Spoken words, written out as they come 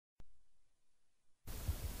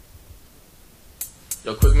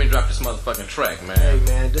Yo, quick, let me drop this motherfucking track, man. Hey,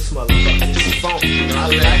 man, this motherfucker is funk. I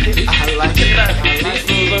like it. I like it. These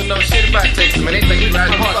fools don't know shit about Texas, man. They think we ride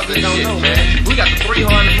parts of this shit, man. We got the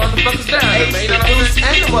 300 motherfuckers down here, man. You know what I'm saying?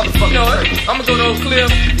 And the motherfucker. You know what? I'm gonna go to Oak Cliff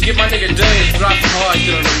to get my nigga James drop some hard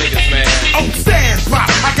shit on them niggas, man. Oh, stand by.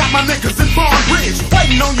 I got my niggas in Farm Ridge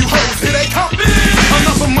waiting on you hoes. Here they come.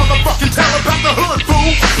 Another motherfucking tell about the hood,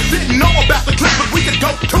 fool. Didn't know about the clip, but we could go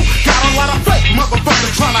too. Got a lot of fake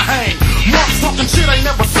motherfuckers trying to hang. Marks talking shit, ain't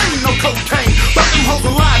never seen no cocaine. But them hoes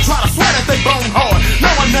alive, try to swear that they bone hard.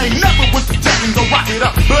 Now I ain't never went to jack and go rock it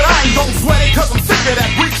up. But I ain't gon' sweat it, cause I'm sick of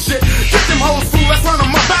that weak shit. Get them hoes, fool, let's run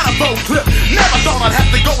them up out of boat clip. Never thought I'd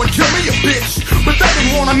have to go and kill me a bitch. But they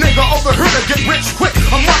didn't want a nigga over here to get rich quick.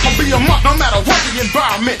 A month will be a month, no matter what the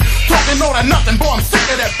environment. Talking all that nothing, boy, I'm sick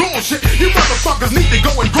of that bullshit. You motherfuckers need to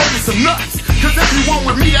go and grow you some nuts. Cause if you want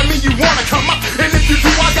with me, that mean you wanna come up. And if you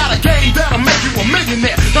do, I got a game that'll make you a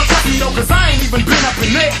millionaire. Don't trust me though, cause I ain't even been up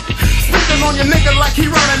in there. Speaking on your nigga like he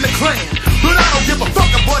running the clan. But I don't give a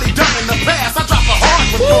fuck of what he done in the past. I drop a hard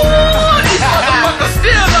one. These motherfuckers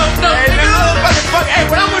still don't know. Hey, nigga, motherfucker. Hey,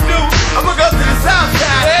 what I'm gonna do? I'm gonna go to the south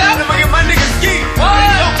side. Yeah. I'm gonna get my niggas ski.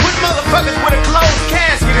 Don't put motherfuckers with a closed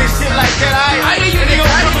casket and shit like that. I hear you, and they nigga.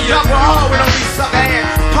 gonna put drop a hard one on these sucker ass,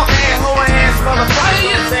 punk ass, hoe ass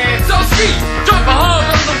motherfuckers. So ski, drop a hard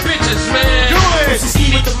on them bitches, man. Do it. She ski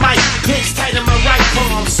with the mic, pinch tight in my right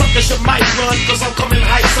palm. Suckers, your mic run, cause I'm coming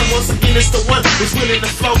hype. So once again, it's the one who's willing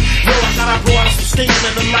to flow. Yo, I thought I blow out some steam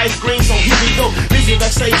and the light green, so here we go. Busy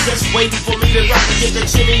backstage, just waiting for me to rock and get that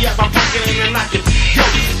chili out my pocket and then knock it. Yo,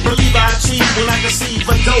 believe I achieve when I conceive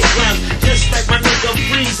a dope rhyme. Just like my nigga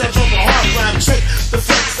Freeze, I drop a hard rhyme. Check the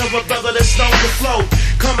flex of a brother that's known to flow.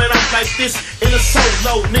 Coming out like this in a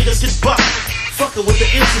solo, niggas get bucked. Fucking with the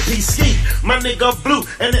MCP ski, my nigga Blue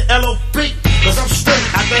and the LOB, cause I'm straight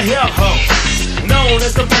out the hellhole, known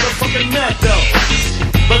as the motherfucking mad dog.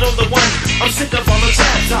 But I'm the one, I'm sick of all the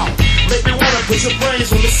chat talk. Make me wanna put your brains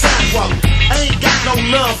on the sidewalk. I ain't got no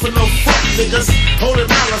love for no fuck niggas. Holding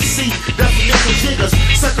on a C, definition jiggers.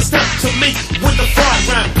 Sucker step to me with the fraud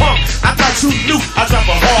rhyme. Punk, I thought you knew I drop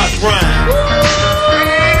a hard rhyme.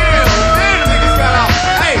 Damn, niggas got off.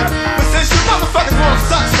 Hey, but since you motherfuckers wanna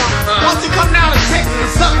suck something, why don't you come down to Texas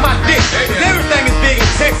and suck my dick? Cause everything is big in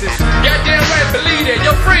Texas. Goddamn right, believe that.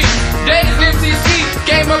 Yo, Free, Days MCC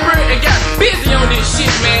came up here and got busy on this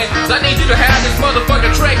shit, man. So I need you to have this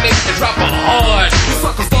motherfucking track next and drop a hard. You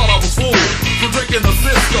suckers thought I was fool for drinking a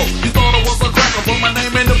Cisco. You thought I was a cracker, but my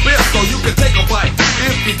name ain't the Bisco. You can take a bite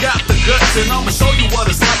if you got the guts, and I'ma show you what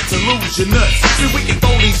it's like to lose your nuts. See, we can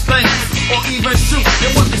throw these things or even shoot.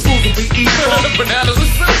 And what these fools will be eating Bananas with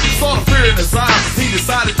fruit. saw the fear in his eyes as he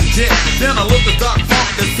decided to jet. Then I looked at Doc Funk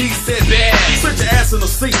as he said, Dad, sit your ass in the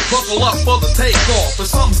seat, buckle up for the takeoff. If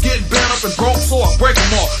something's getting bent up and broke, so I break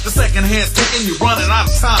them off. The second hand's ticking, you running out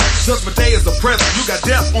of time. Judgment day is the present, you got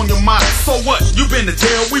death on your mind. So what? You been to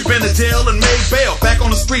jail, we been to jail and made bail. Back on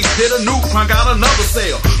the street, did a new crime, got another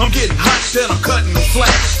sale. I'm getting hot, then I'm cutting them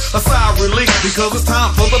slack. A sigh of relief because it's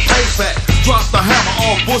time for the payback. Drop the hammer,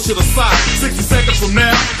 all bullshit aside. 60 seconds from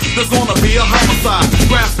now, there's gonna be a homicide.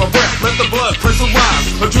 Grasp my breath, let the blood pressure rise.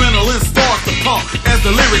 Adrenaline starts to pump as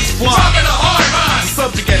the lyrics fly. dropping a hard rhyme. The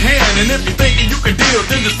subject at hand, and if you're thinking you can deal,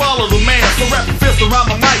 then just follow the man. So wrap your fist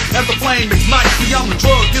around my mic as the flame ignites. See, I'm the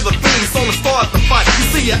drug, you're the thing, so let's start the fight. You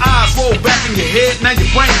see your eyes roll back in your head, now your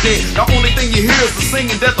brain dead. The only thing you hear is the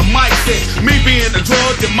singing that the mic said. Me being the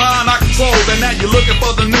drug, your mind I control, and now you're looking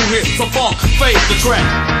for the new hit. So funk, fade the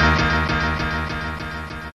track.